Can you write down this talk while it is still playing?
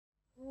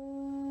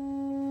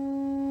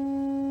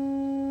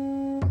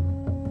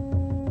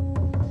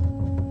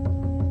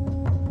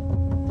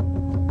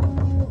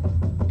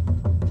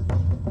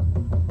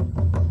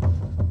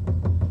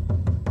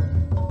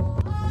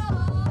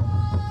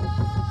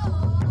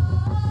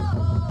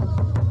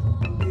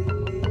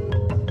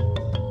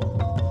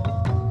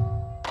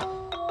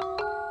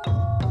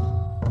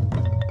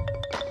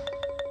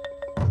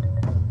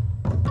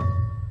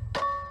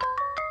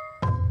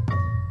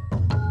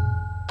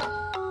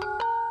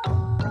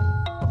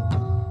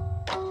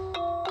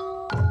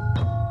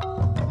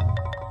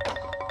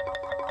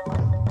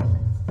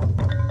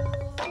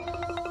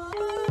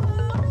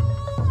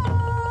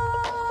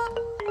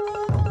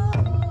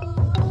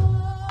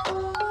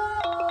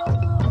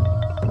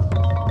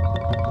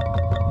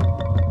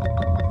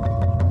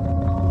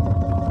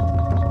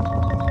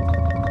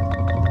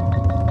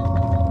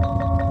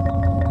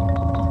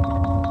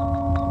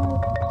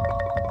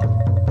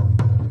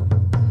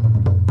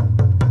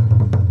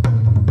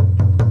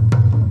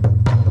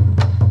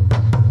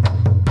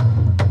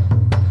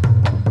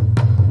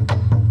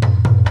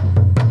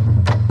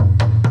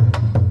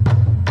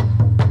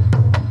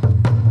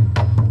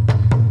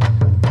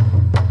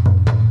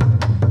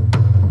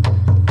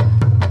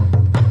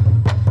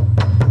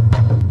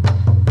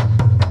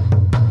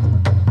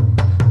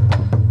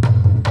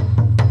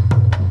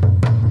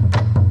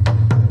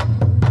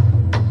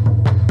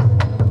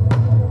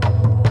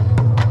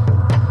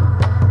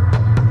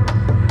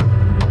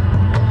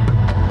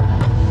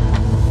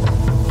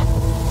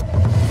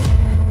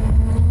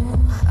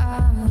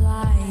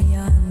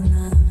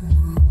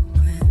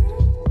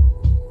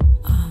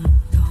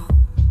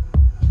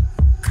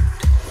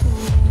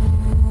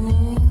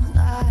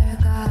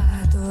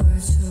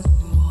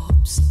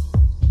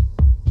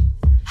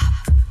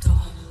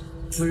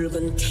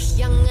붉은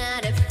태양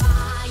아래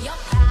파여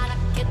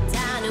파랗게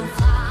타는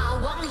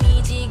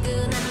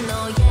화원미지근한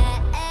너의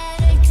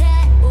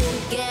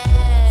태우게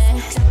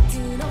슬쩍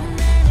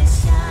드러내는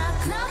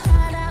샷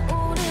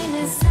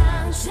날아오르는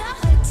상처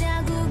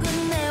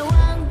발자국은 내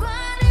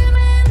왕관을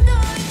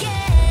맴돌게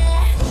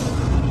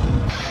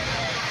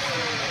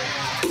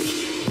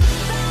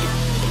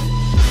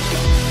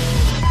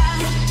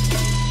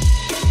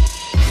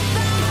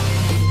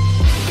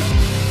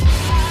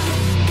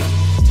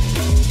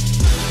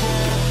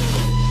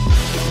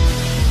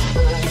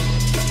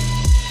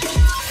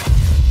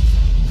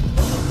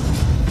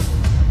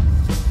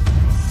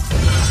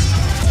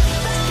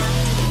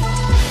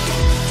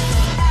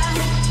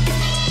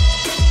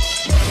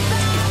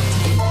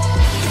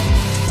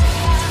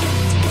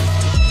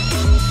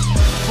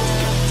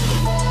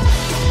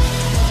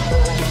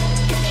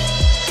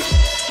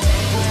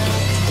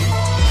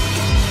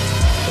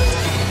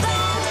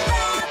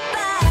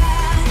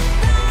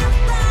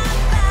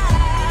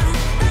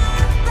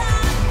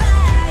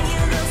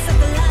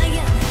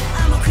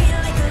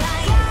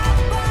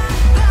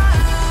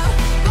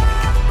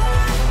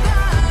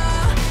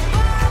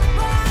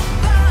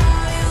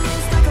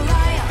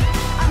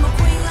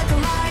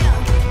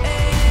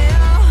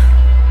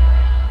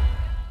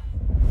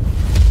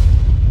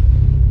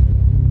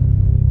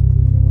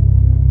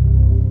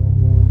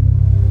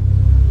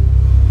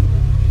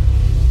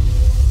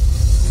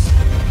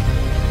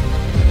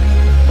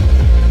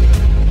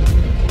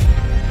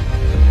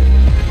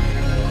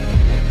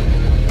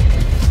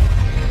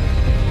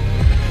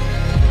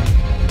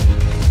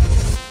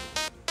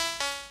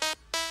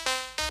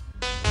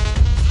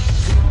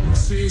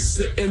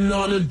Sitting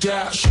on a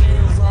dash,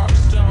 rock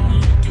star,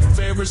 make your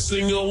favorite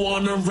singer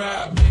wanna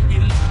rap. Baby,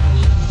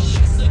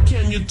 listen,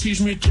 can you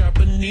teach me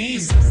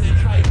Japanese? I said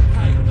hype,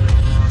 hype,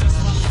 that's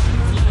my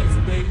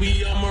life,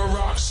 baby, I'm a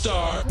rock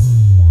star.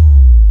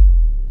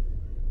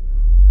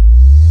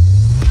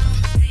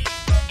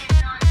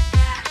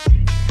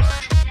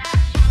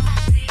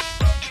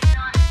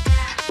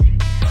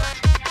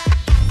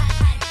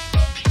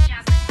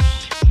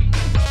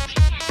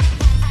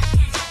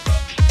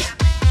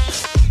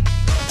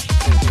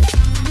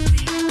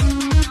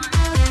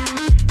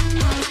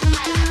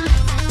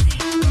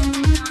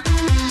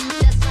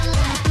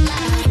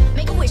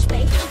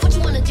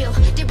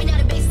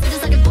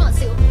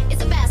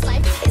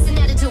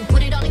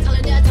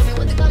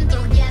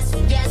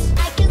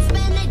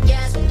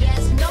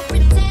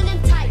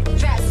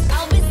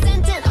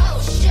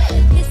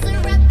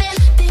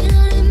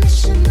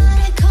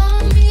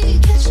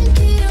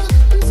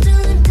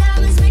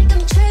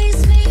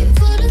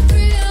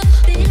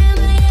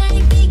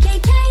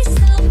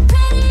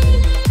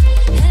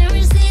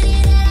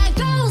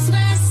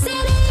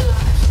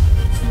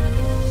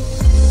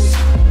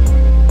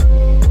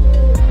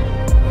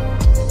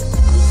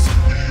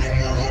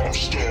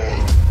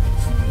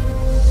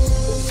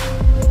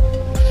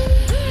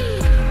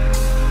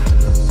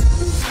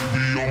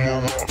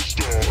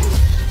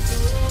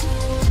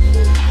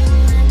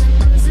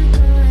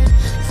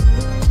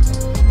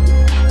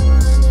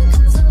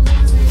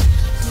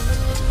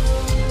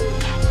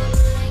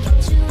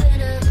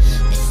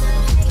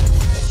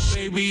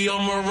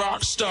 I'm a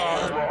rock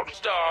star. Rock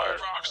star.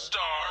 Rock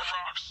star.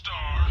 Rock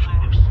star.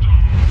 Rock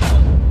star.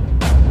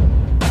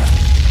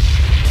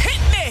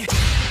 Hit me.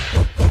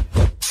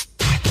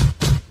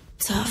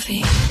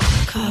 Toffee,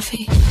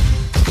 coffee,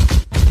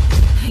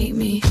 hate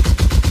me.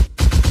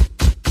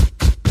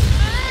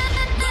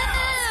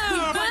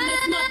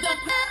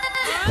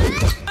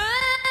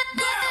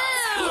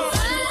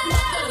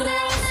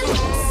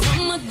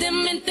 Some of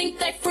them men think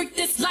they freak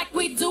this like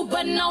we do,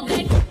 but no,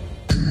 they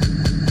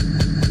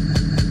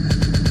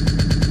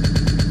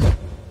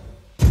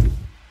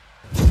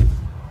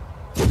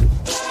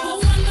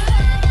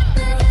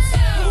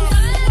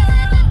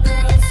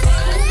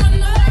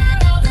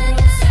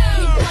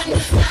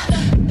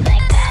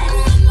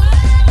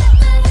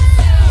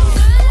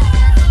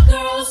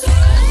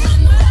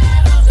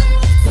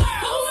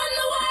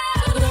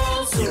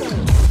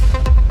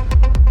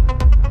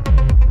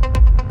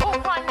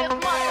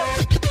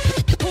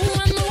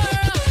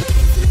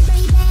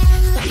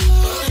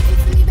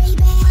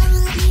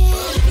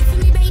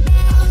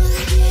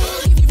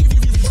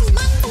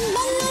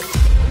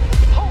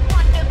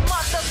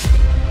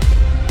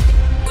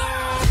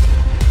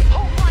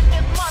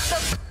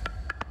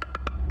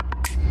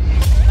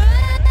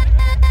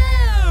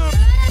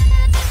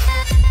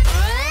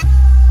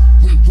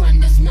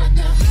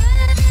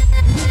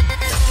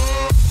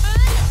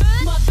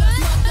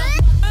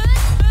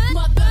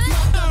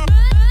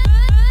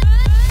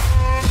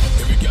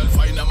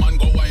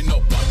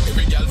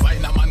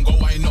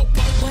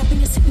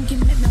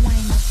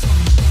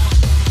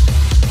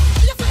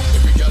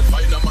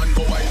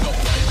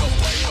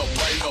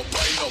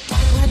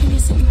Why do you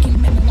think you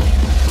make me